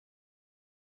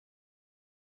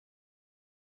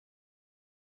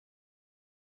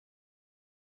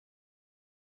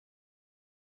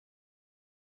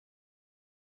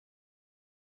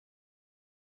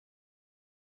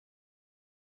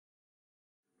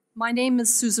My name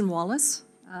is Susan Wallace,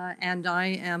 and I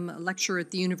am a lecturer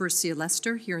at the University of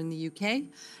Leicester here in the UK,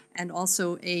 and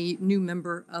also a new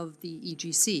member of the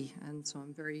EGC. And so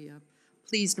I'm very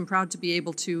pleased and proud to be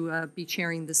able to be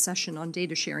chairing this session on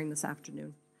data sharing this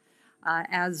afternoon.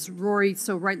 As Rory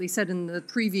so rightly said in the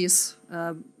previous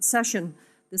session,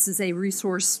 this is a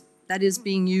resource that is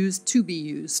being used to be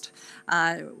used,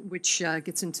 which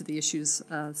gets into the issues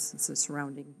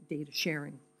surrounding data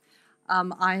sharing.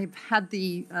 I've had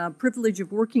the privilege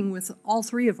of working with all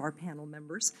three of our panel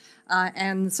members,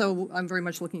 and so I'm very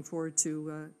much looking forward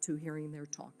to hearing their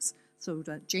talks. So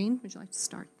Jane, would you like to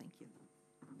start? Thank you.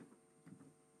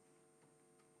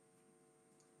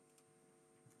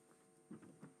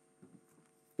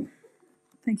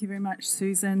 Thank you very much,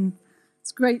 Susan.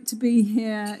 It's great to be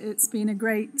here. It's been a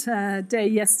great day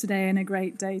yesterday and a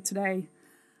great day today.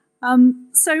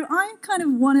 So I kind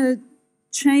of want to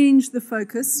change the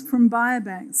focus from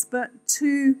biobanks, but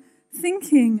to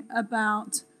thinking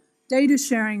about data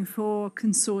sharing for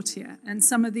consortia and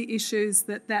some of the issues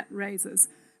that that raises.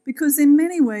 Because in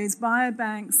many ways,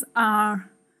 biobanks are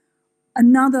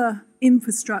another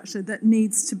infrastructure that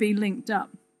needs to be linked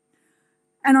up.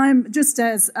 And I'm just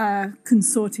as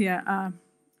consortia are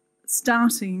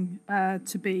starting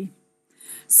to be.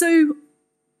 So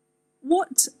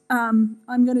what I'm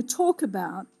going to talk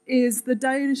about is the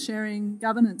data sharing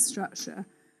governance structure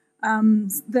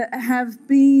that have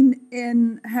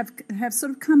been have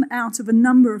sort of come out of a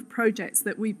number of projects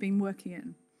that we've been working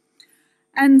in.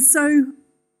 And so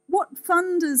what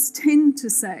funders tend to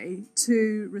say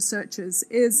to researchers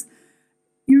is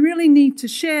you really need to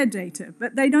share data,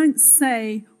 but they don't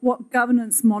say what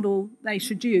governance model they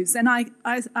should use. And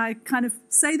I kind of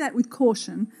say that with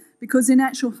caution, because in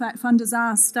actual fact, funders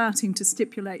are starting to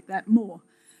stipulate that more.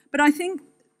 But I think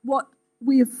what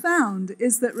we have found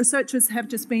is that researchers have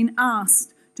just been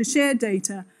asked to share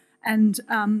data and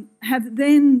have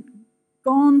then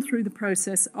gone through the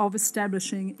process of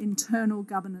establishing internal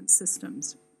governance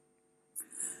systems.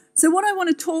 So what I want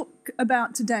to talk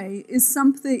about today is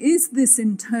this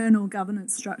internal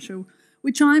governance structure,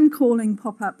 which I'm calling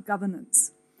pop-up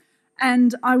governance.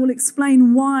 And I will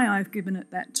explain why I've given it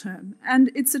that term.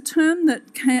 And it's a term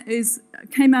that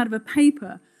came out of a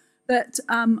paper that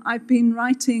I've been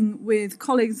writing with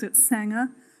colleagues at Sanger,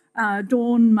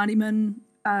 Dawn Muddyman,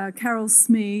 Carol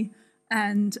Smee,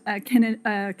 and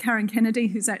Karen Kennedy,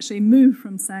 who's actually moved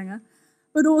from Sanger,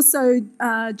 but also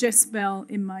Jess Bell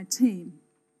in my team.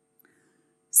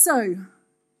 So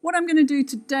what I'm going to do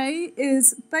today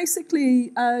is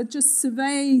basically just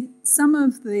survey some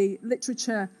of the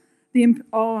literature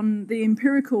on the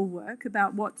empirical work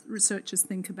about what researchers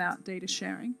think about data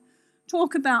sharing,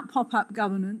 talk about pop-up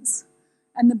governance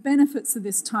and the benefits of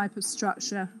this type of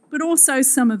structure, but also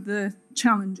some of the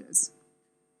challenges.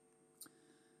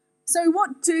 So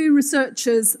what do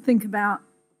researchers think about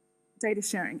data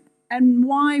sharing, and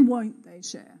why won't they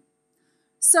share?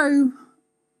 So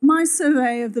my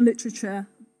survey of the literature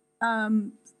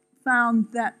found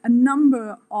that a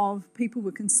number of people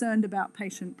were concerned about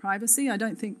patient privacy. I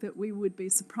don't think that we would be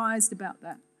surprised about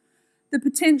that. The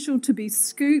potential to be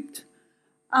scooped,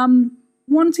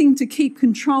 wanting to keep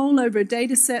control over a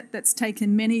data set that's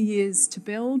taken many years to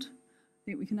build. I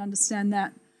think we can understand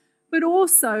that. But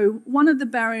also, one of the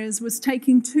barriers was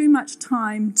taking too much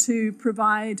time to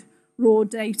provide raw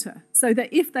data, so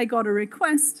that if they got a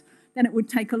request, then it would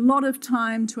take a lot of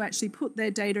time to actually put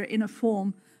their data in a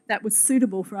form that was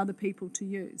suitable for other people to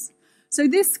use. So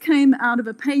this came out of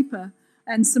a paper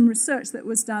and some research that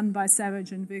was done by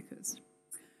Savage and Vickers.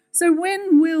 So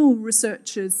when will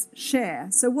researchers share?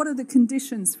 So what are the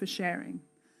conditions for sharing?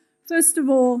 First of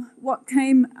all, what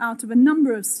came out of a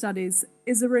number of studies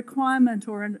is a requirement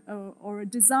or a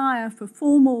desire for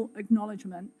formal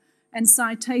acknowledgement and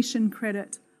citation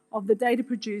credit of the data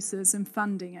producers and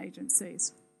funding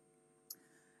agencies.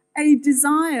 A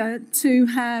desire to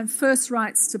have first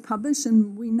rights to publish,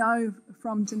 and we know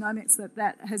from genomics that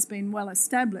that has been well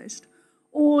established,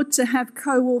 or to have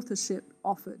co-authorship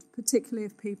offered, particularly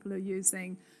if people are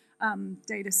using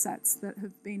data sets that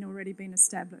have already been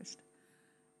established.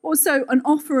 Also, an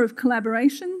offer of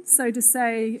collaboration, so to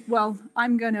say, well,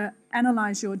 I'm going to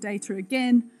analyse your data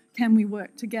again, can we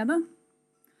work together?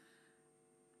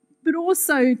 But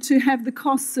also to have the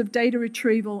costs of data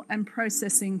retrieval and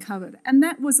processing covered. And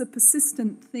that was a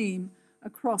persistent theme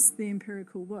across the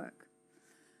empirical work.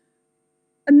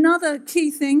 Another key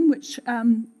thing which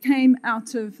came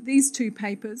out of these two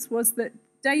papers was that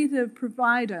data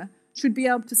provider should be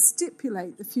able to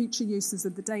stipulate the future uses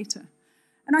of the data.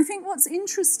 And I think what's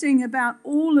interesting about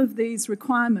all of these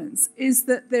requirements is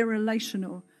that they're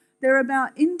relational. They're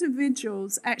about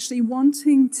individuals actually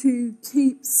wanting to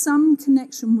keep some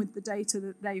connection with the data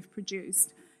that they've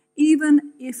produced,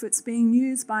 even if it's being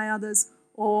used by others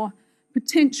or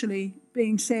potentially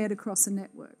being shared across a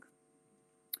network.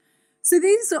 So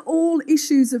these are all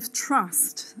issues of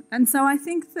trust. And so I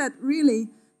think that really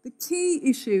the key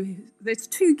issue, there's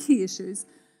two key issues.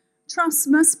 Trust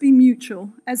must be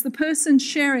mutual, as the person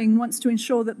sharing wants to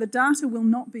ensure that the data will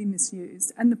not be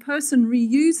misused, and the person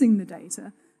reusing the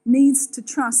data needs to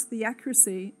trust the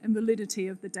accuracy and validity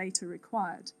of the data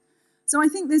required. So I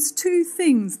think there's two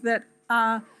things that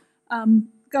are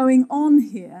going on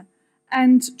here,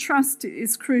 and trust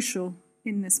is crucial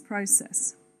in this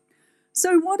process.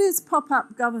 So what is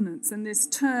pop-up governance, and this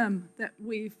term that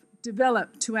we've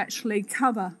developed to actually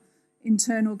cover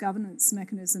internal governance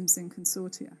mechanisms in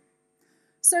consortia?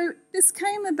 So this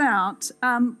came about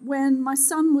when my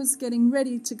son was getting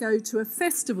ready to go to a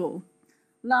festival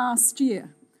last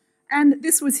year. And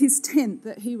this was his tent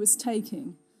that he was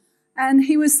taking. And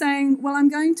he was saying, well, I'm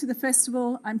going to the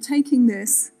festival, I'm taking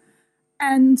this,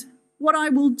 and what I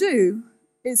will do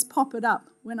is pop it up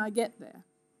when I get there.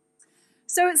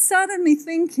 So it started me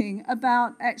thinking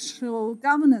about actual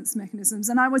governance mechanisms,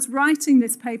 and I was writing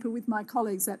this paper with my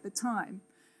colleagues at the time.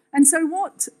 And so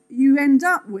what you end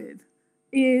up with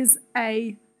is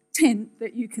a tent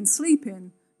that you can sleep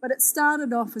in, but it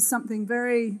started off as something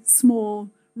very small,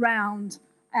 round,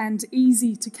 and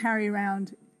easy to carry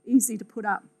around, easy to put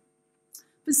up.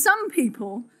 For some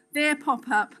people, their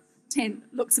pop-up tent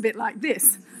looks a bit like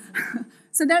this.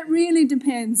 So that really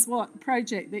depends what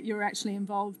project that you're actually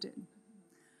involved in.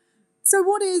 So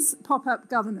what is pop-up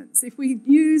governance, if we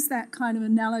use that kind of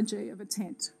analogy of a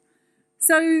tent?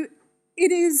 So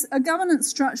it is a governance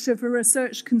structure for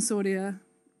research consortia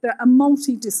that are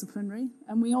multidisciplinary,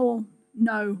 and we all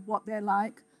know what they're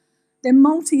like. They're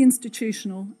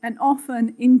multi-institutional and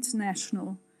often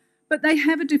international, but they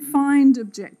have a defined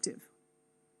objective.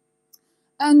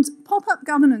 And pop-up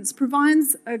governance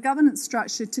provides a governance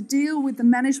structure to deal with the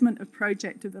management of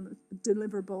project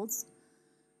deliverables,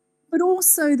 but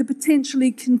also the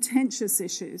potentially contentious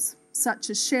issues, such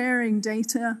as sharing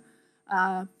data,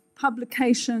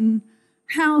 publication,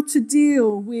 how to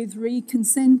deal with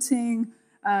reconsenting,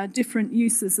 different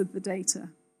uses of the data.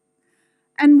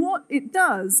 And what it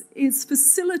does is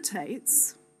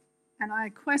facilitates, and I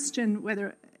question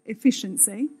whether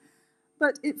efficiency,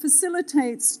 but it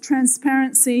facilitates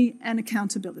transparency and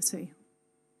accountability.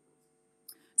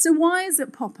 So why is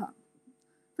it pop-up?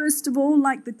 First of all,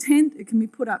 like the tent, it can be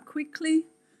put up quickly.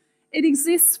 It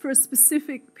exists for a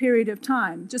specific period of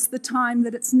time, just the time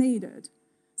that it's needed.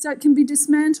 So it can be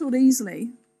dismantled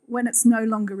easily when it's no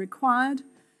longer required.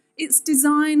 It's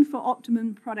designed for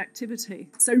optimum productivity.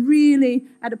 So really,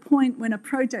 at a point when a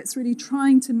project's really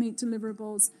trying to meet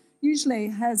deliverables, usually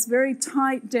has very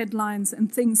tight deadlines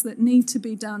and things that need to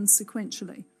be done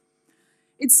sequentially.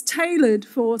 It's tailored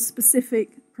for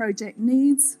specific project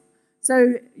needs.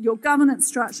 So your governance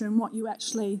structure and what you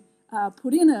actually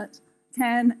put in it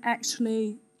can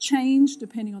actually change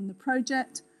depending on the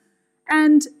project.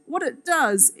 And what it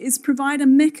does is provide a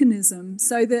mechanism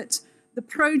so that the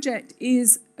project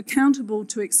is accountable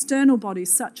to external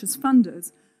bodies such as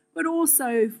funders, but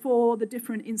also for the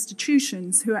different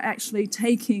institutions who are actually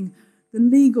taking the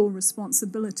legal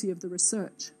responsibility of the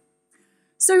research.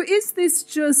 So is this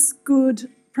just good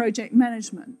project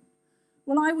management?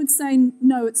 Well, I would say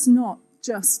no, it's not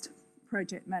just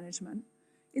project management.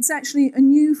 It's actually a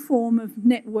new form of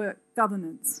network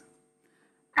governance.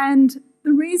 And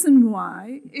the reason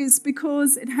why is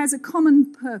because it has a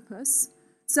common purpose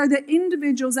so that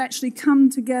individuals actually come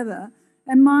together.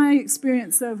 And my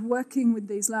experience of working with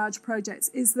these large projects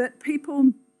is that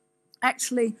people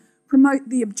actually promote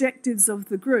the objectives of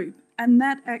the group, and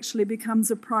that actually becomes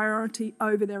a priority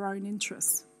over their own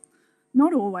interests.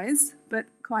 Not always, but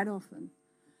quite often.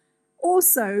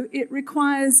 Also, it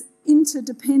requires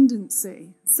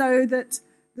interdependency so that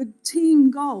the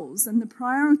team goals and the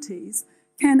priorities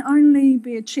can only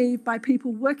be achieved by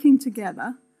people working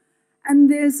together,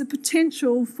 and there's a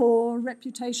potential for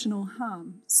reputational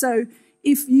harm. So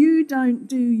if you don't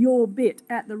do your bit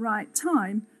at the right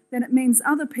time, then it means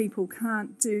other people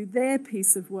can't do their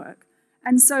piece of work.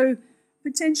 And so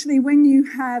potentially when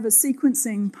you have a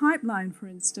sequencing pipeline, for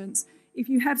instance, if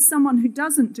you have someone who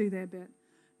doesn't do their bit,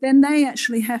 then they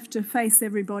actually have to face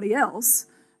everybody else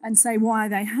and say why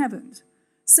they haven't.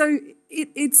 So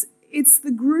it's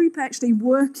the group actually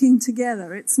working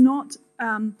together. It's not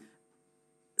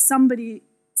somebody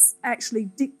actually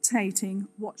dictating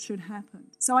what should happen.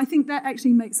 So I think that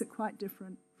actually makes it quite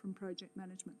different from project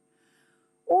management.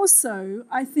 Also,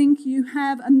 I think you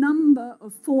have a number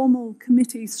of formal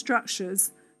committee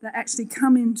structures that actually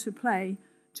come into play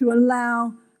to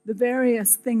allow the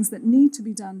various things that need to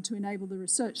be done to enable the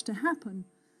research to happen.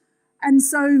 And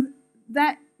so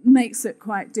that makes it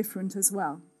quite different as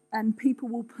well. And people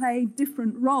will play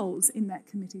different roles in that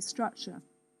committee structure.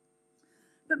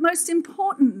 But most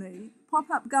importantly,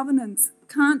 pop-up governance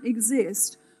can't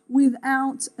exist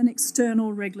without an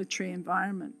external regulatory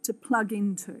environment to plug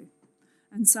into.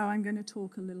 And so I'm going to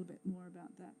talk a little bit more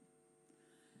about that.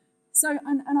 So,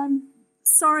 and I'm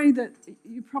sorry that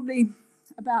you probably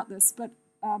about this, but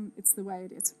it's the way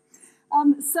it is.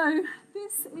 So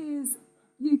this is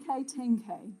UK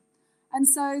 10K. And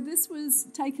so this was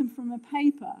taken from a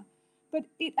paper, but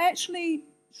it actually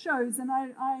shows, and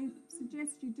I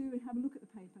suggest you do have a look at the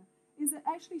paper, is it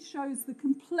actually shows the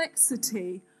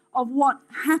complexity of what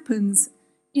happens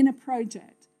in a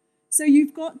project. So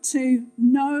you've got to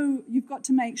know, you've got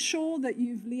to make sure that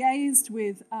you've liaised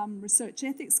with Research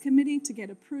Ethics Committee to get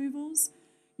approvals.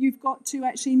 You've got to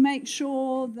actually make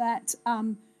sure that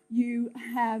you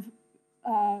have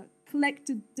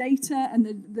collected data and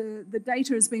the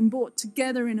data has been brought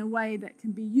together in a way that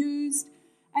can be used.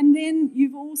 And then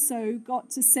you've also got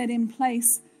to set in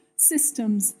place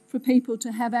systems for people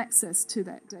to have access to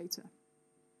that data.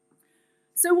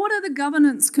 So what are the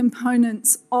governance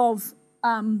components of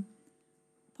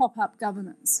pop-up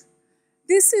governance?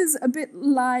 This is a bit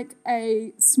like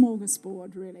a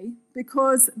smorgasbord, really,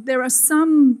 because there are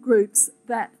some groups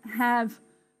that have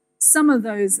some of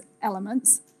those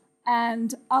elements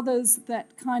and others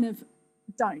that kind of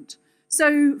don't.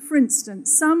 So, for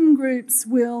instance, some groups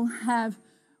will have,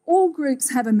 all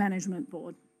groups have a management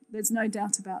board. There's no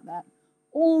doubt about that.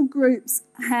 All groups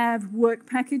have work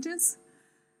packages,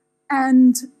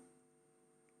 and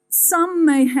some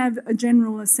may have a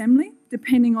general assembly,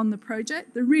 depending on the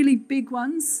project. The really big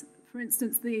ones, for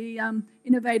instance, the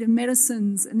Innovative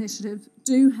Medicines Initiative,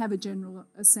 do have a general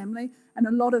assembly, and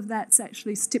a lot of that's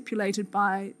actually stipulated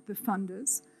by the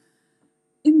funders.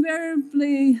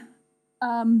 Invariably,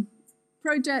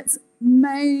 projects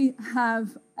may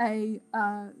have a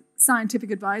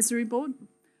scientific advisory board.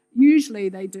 Usually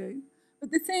they do.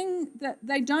 But the thing that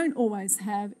they don't always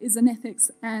have is an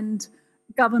ethics and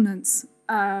governance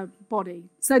body.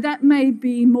 So that may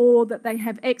be more that they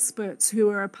have experts who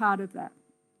are a part of that.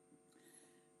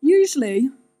 Usually,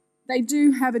 they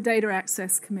do have a data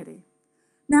access committee.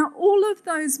 Now, all of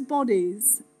those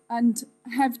bodies and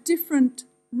have different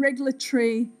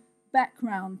regulatory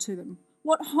background to them.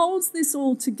 What holds this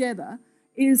all together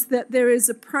is that there is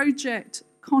a project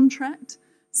contract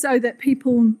so that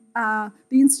people, the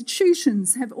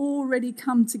institutions have already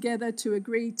come together to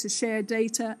agree to share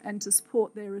data and to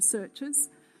support their researchers.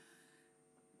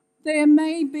 There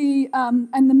may be,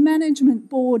 and the management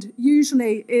board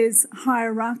usually is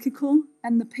hierarchical,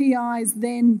 and the PIs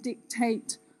then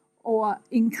dictate or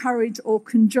encourage or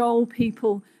cajole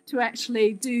people to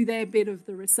actually do their bit of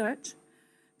the research.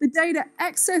 The Data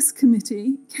Access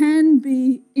Committee can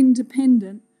be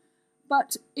independent,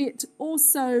 but it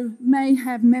also may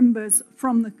have members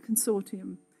from the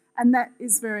consortium, and that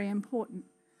is very important.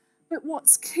 But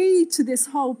what's key to this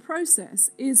whole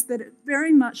process is that it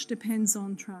very much depends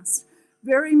on trust,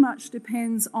 very much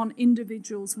depends on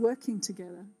individuals working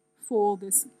together for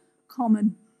this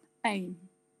common aim.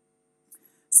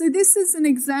 So this is an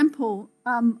example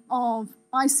of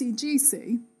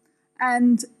ICGC,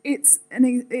 and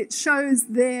it shows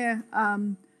their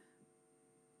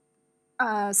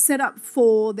setup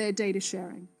for their data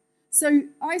sharing. So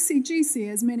ICGC,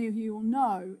 as many of you will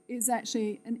know, is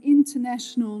actually an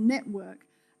international network,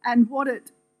 and what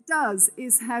it does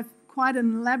is have quite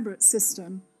an elaborate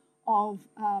system of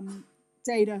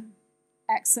data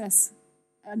access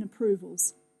and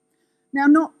approvals. Now,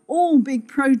 not all big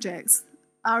projects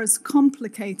are as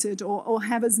complicated or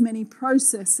have as many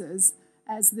processes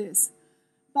as this,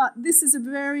 but this is a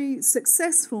very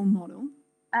successful model,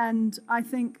 and I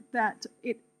think that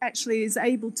it actually is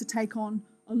able to take on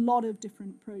a lot of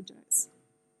different projects.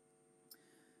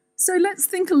 So let's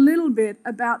think a little bit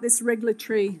about this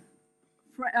regulatory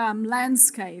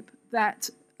landscape that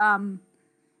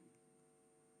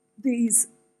these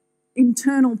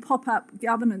internal pop-up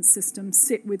governance systems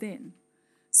sit within.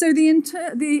 So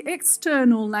the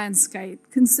external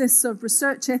landscape consists of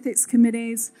research ethics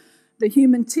committees, the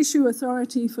Human Tissue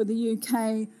Authority for the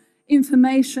UK,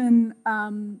 information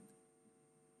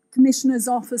commissioners'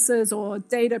 offices or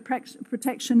data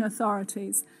protection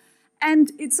authorities.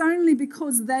 And it's only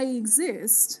because they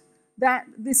exist that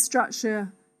this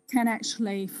structure can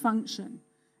actually function.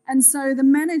 And so the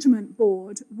management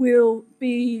board will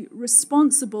be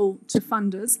responsible to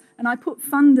funders, and I put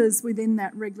funders within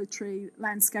that regulatory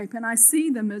landscape, and I see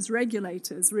them as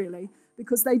regulators, really,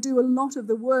 because they do a lot of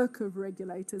the work of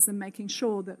regulators and making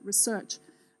sure that research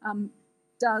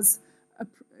does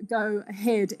go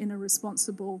ahead in a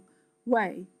responsible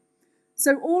way.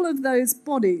 So all of those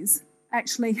bodies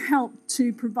actually help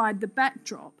to provide the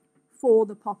backdrop for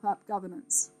the pop-up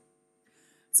governance.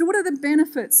 So what are the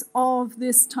benefits of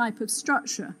this type of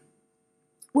structure?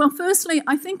 Well, firstly,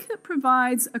 I think it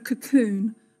provides a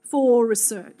cocoon for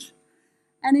research.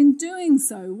 And in doing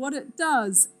so, what it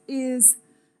does is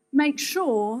make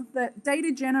sure that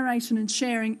data generation and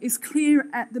sharing is clear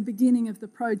at the beginning of the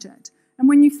project. And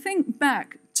when you think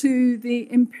back to the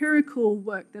empirical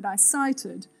work that I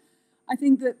cited, I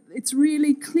think that it's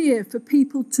really clear for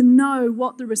people to know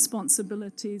what the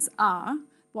responsibilities are,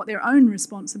 what their own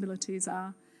responsibilities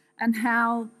are, and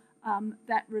how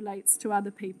that relates to other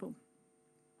people.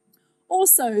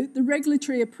 Also, the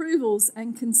regulatory approvals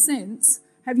and consents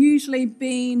have usually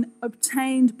been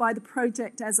obtained by the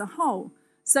project as a whole,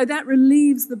 so that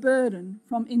relieves the burden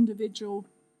from individual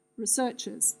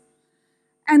researchers.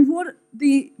 And what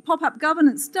the pop-up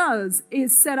governance does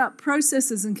is set up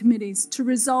processes and committees to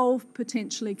resolve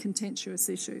potentially contentious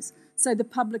issues. So the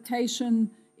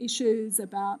publication issues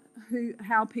about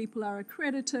how people are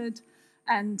accredited,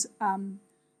 and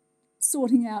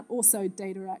sorting out also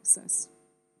data access.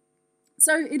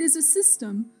 So it is a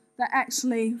system that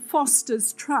actually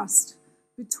fosters trust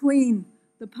between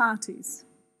the parties.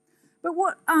 But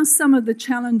what are some of the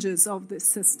challenges of this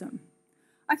system?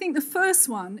 I think the first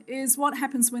one is what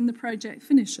happens when the project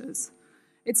finishes.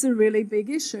 It's a really big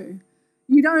issue.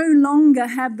 You no longer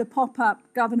have the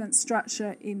pop-up governance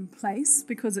structure in place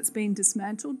because it's been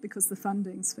dismantled, because the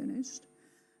funding's finished.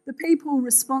 The people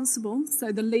responsible,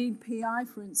 so the lead PI,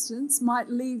 for instance, might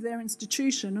leave their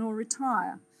institution or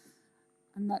retire.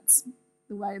 And that's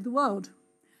the way of the world.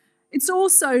 It's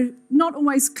also not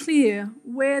always clear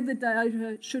where the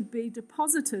data should be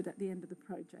deposited at the end of the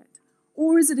project.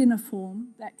 Or is it in a form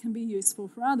that can be useful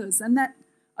for others? And that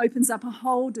opens up a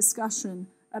whole discussion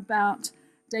about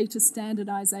data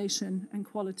standardization and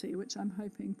quality, which I'm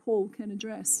hoping Paul can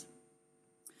address.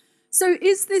 So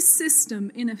is this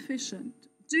system inefficient?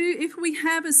 If we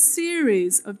have a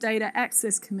series of data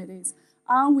access committees,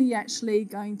 are we actually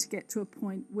going to get to a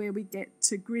point where we get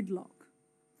to gridlock?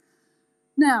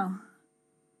 Now,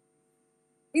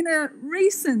 in a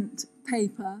recent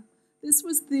paper, this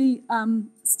was the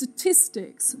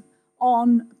statistics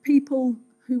on people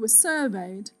who were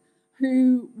surveyed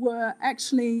who were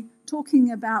actually talking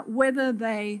about whether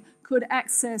they could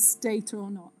access data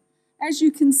or not. As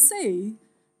you can see,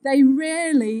 they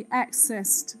rarely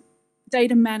accessed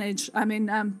data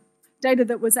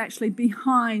that was actually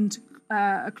behind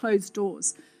closed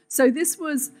doors. So this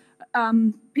was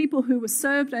people who were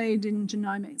surveyed in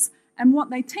genomics, and what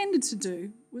they tended to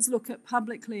do was look at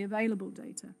publicly available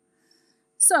data.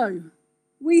 So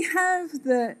we have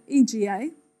the EGA,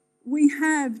 we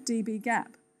have dbGaP,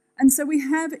 and so we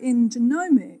have in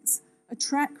genomics a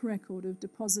track record of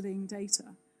depositing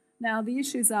data. Now the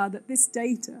issues are that this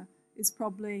data is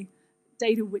probably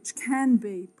data which can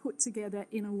be put together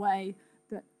in a way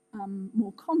that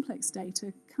more complex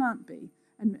data can't be,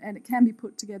 and it can be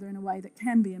put together in a way that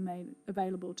can be made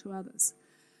available to others.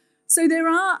 So there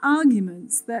are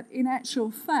arguments that in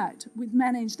actual fact, with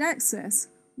managed access,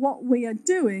 what we are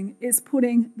doing is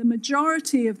putting the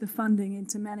majority of the funding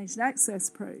into managed access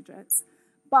projects,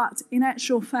 but in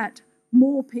actual fact,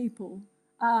 more people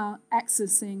are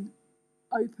accessing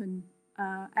open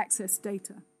access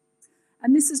data.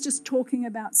 And this is just talking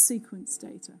about sequence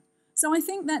data. So I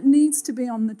think that needs to be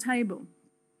on the table.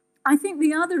 I think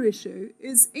the other issue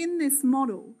is in this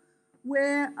model,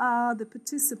 where are the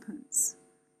participants?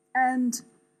 And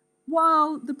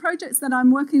while the projects that I'm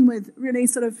working with really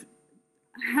sort of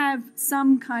have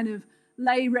some kind of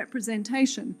lay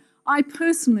representation, I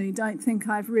personally don't think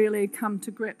I've really come to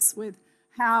grips with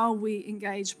how we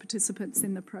engage participants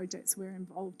in the projects we're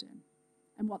involved in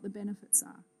and what the benefits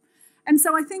are. And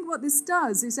so I think what this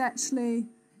does is actually,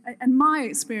 and my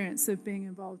experience of being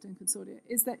involved in consortia,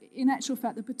 is that in actual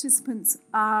fact the participants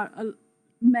are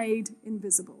made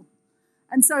invisible.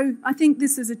 And so I think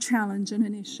this is a challenge and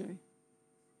an issue.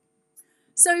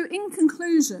 So in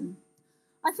conclusion,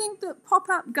 I think that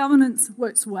pop-up governance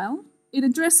works well. It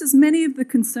addresses many of the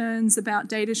concerns about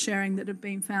data sharing that have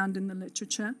been found in the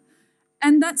literature.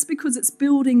 And that's because it's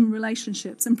building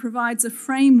relationships and provides a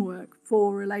framework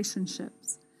for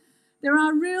relationships. There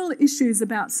are real issues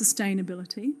about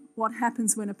sustainability, what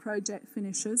happens when a project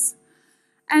finishes,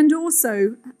 And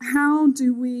also, how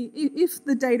do we, if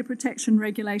the data protection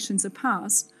regulations are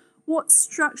passed, what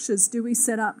structures do we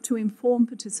set up to inform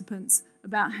participants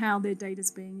about how their data is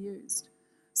being used?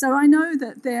 So I know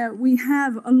that we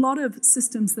have a lot of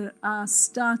systems that are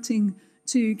starting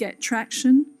to get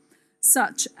traction,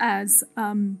 such as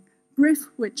GRIF,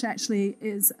 which actually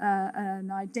is an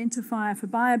identifier for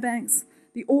biobanks,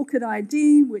 the ORCID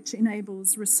ID, which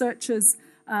enables researchers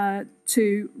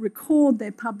to record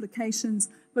their publications,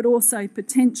 but also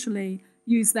potentially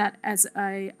use that as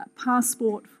a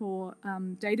passport for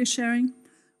data sharing.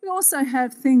 We also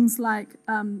have things like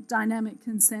dynamic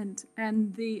consent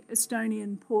and the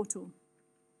Estonian portal.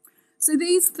 So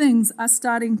these things are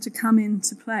starting to come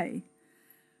into play.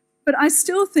 But I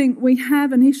still think we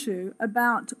have an issue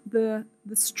about the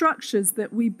structures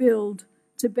that we build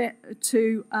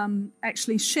to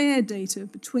actually share data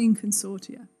between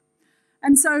consortia.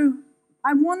 And so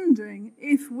I'm wondering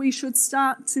if we should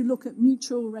start to look at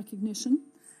mutual recognition.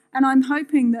 And I'm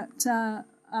hoping that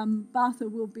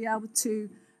Bartha will be able to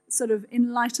sort of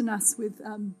enlighten us with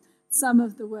some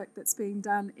of the work that's being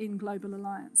done in Global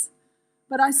Alliance.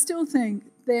 But I still think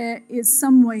there is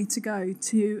some way to go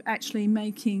to actually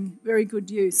making very good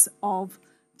use of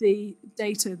the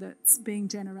data that's being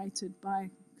generated by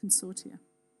consortia.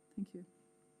 Thank you.